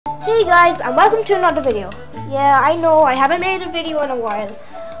Hey guys, and welcome to another video. Yeah, I know I haven't made a video in a while,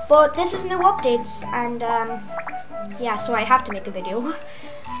 but this is new updates, and yeah, so I have to make a video.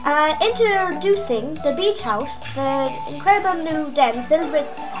 Introducing the beach house, the incredible new den filled with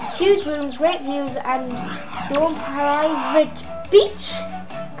huge rooms, great views, and your own private beach.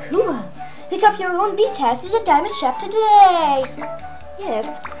 Cool. Pick up your own beach house at the diamond shop today.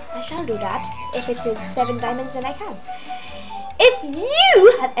 Yes, I shall do that. If it is 7 diamonds, then I can. If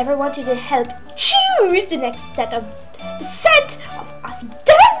you have ever wanted to help choose the next set of awesome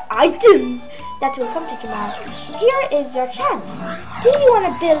diamond items that will come to tomorrow, here is your chance. Do you want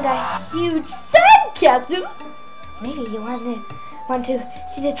to build a huge sandcastle? Maybe you want to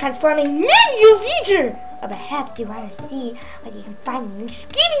see the transforming menu feature, or perhaps you want to see what you can find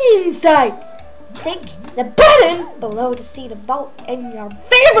skinny inside. Click the button below to see the boat in your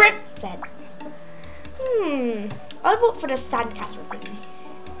favorite set. I'll vote for the sandcastle thingy.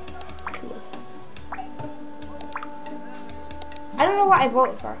 Cool. I don't know what I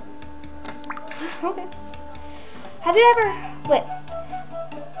voted for. Okay. Have you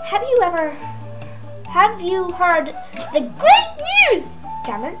heard the great news,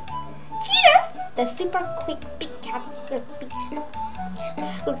 jammers? Cheetahs, the super quick big cats with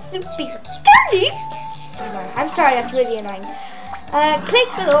super dirty. I'm sorry, that's really annoying. Click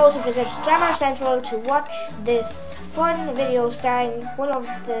below to visit Jammer Central to watch this fun video starring one of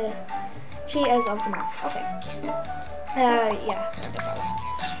the cheetahs of the map. Okay. Yeah, that's all.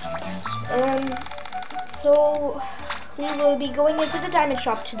 So we will be going into the diamond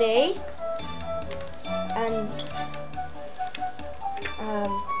shop today, and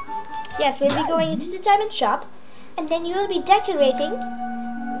yes, we'll be going into the diamond shop, and then you will be decorating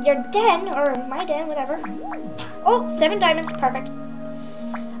your den, or my den, whatever. Oh, 7 diamonds, perfect.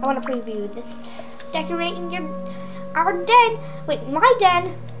 I want to preview this. Decorating our den with my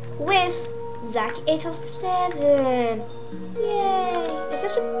den with Zach 807. Yay! Is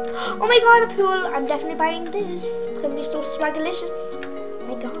this oh my god, a pool! I'm definitely buying this. It's gonna be so swagalishous. Oh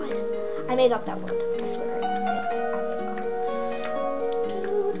my god, I made up that word. I swear.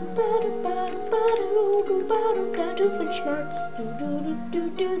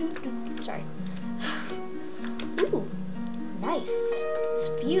 Sorry. Ooh, nice. This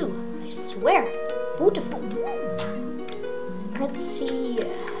view, I swear, beautiful. Let's see.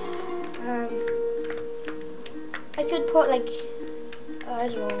 I could put like, I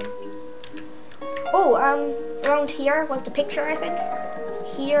don't know. Oh, around here was the picture, I think.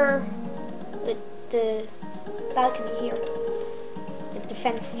 Here, with the balcony here, with the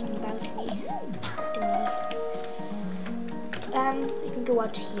fence and the balcony. We can go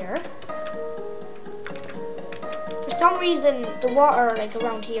out here. For some reason, the water like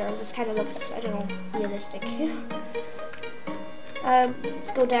around here just kind of looks, I don't know, realistic.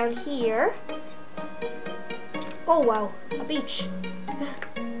 Let's go down here. Oh wow, a beach.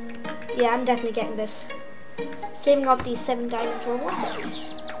 Yeah, I'm definitely getting this. Saving up these 7 diamonds were worth it.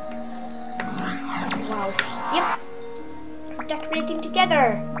 Wow. Yep. We're decorating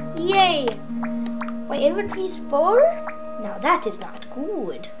together. Yay. My inventory is full? Now that is not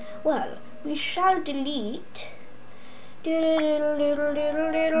good. Well, we shall delete the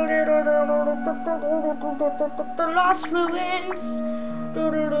lost ruins.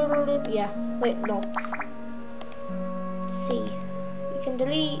 Yeah, wait, no. Let's see. We can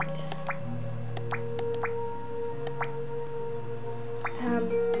delete.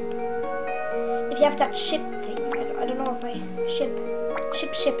 If you have that ship thing, I don't know if I ship.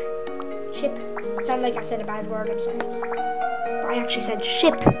 It sounded like I said a bad word, I'm sorry. But I actually said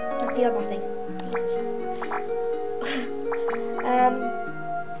ship, not the other thing.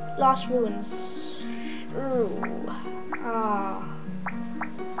 Lost ruins. Ooh. Ah.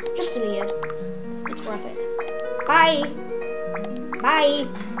 Just delete it. It's worth it. Bye. Bye.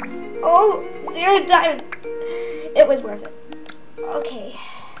 Oh, 0 diamonds. It was worth it. Okay.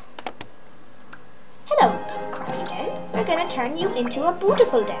 Hello, crappy den. We're gonna turn you into a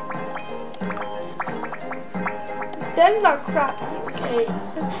beautiful den. Den's not crappy, okay.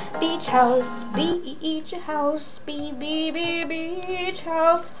 Beach house, beach house, beach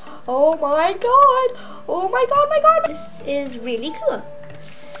house. Oh my god. Oh my god, my god. This is really cool.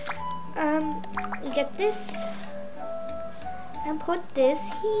 We get this and put this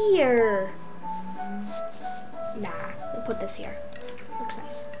here. Nah, we'll put this here. Looks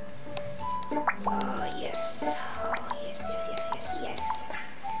nice. Oh yes. Oh yes, yes, yes, yes, yes.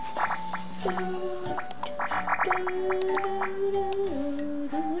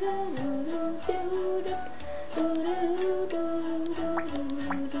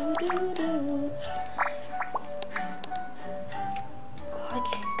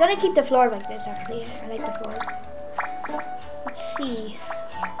 gonna keep the floors like this actually. I like the floors. Let's see.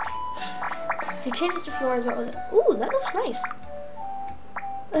 If you change the floors, what was it? Ooh, that looks nice.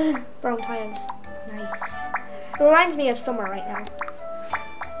 Brown tiles. Nice. It reminds me of summer right now.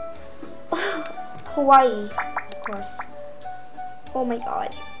 Hawaii, of course. Oh my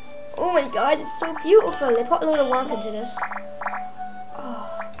god. Oh my god, it's so beautiful. They put a lot of work into this. Oh,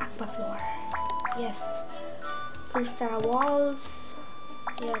 aqua floor. Yes. Blue star walls.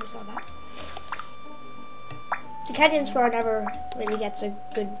 Yeah, we saw that. The canyons floor never really gets a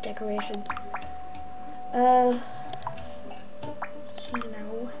good decoration. See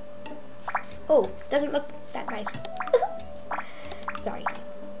now. Oh, doesn't look that nice. Sorry.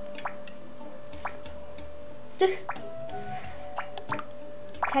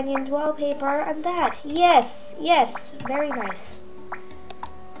 Canyons wallpaper and that. Yes, yes, very nice.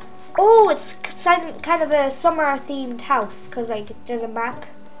 Oh, it's kind of a summer themed house because like there's a map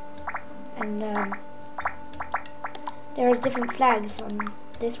and there's different flags on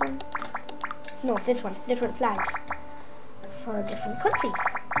this one. No, this one. Different flags for different countries.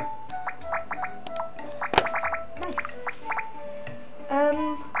 Nice.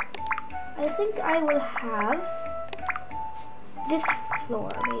 I think I will have this floor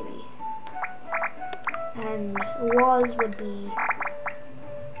maybe, and the walls would be.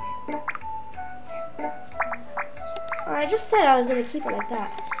 I just said I was gonna keep it like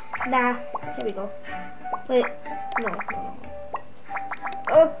that. Nah, here we go. Wait, no.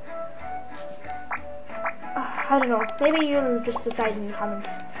 Oh, I don't know. Maybe you'll just decide in the comments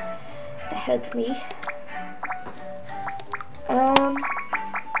to help me.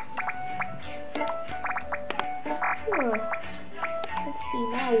 Let's see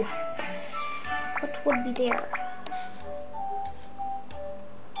now. What would be there?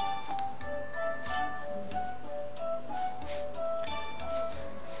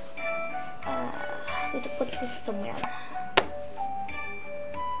 I need to put this somewhere.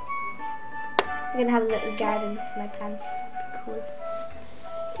 I'm gonna have a little garden for my plants. That'd be cool.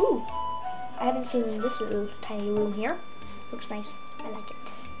 Ooh, I haven't seen this little tiny room here. Looks nice. I like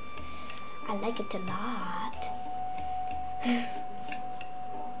it. I like it a lot.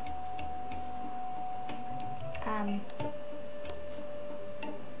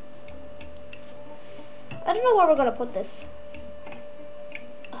 I don't know where we're gonna put this.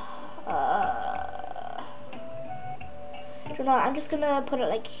 I don't know. I'm just gonna put it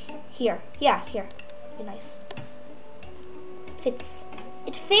like here. Yeah, here. Be nice. Fits.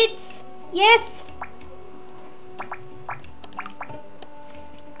 It fits. Yes.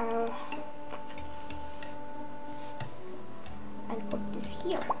 And put this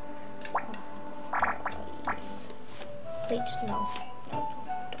here. Yes. Wait, no.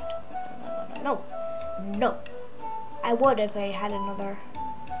 No. I would if I had another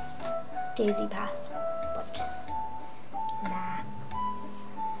daisy path, but nah.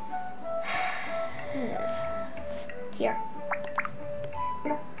 Here.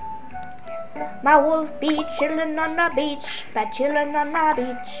 My wolf be chillin' on the beach, by chillin' on the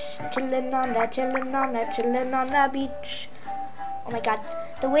beach, chillin' on the beach. Oh my god,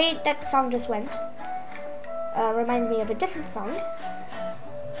 the way that song just went reminds me of a different song.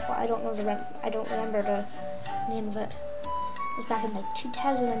 But I don't know I don't remember the name of it. It was back in like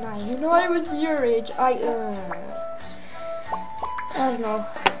 2009. You know, I was your age. I don't know.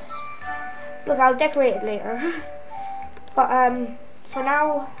 Look, I'll decorate it later. But for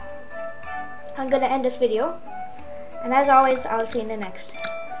now, I'm gonna end this video. And as always, I'll see you in the next.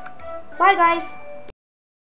 Bye, guys.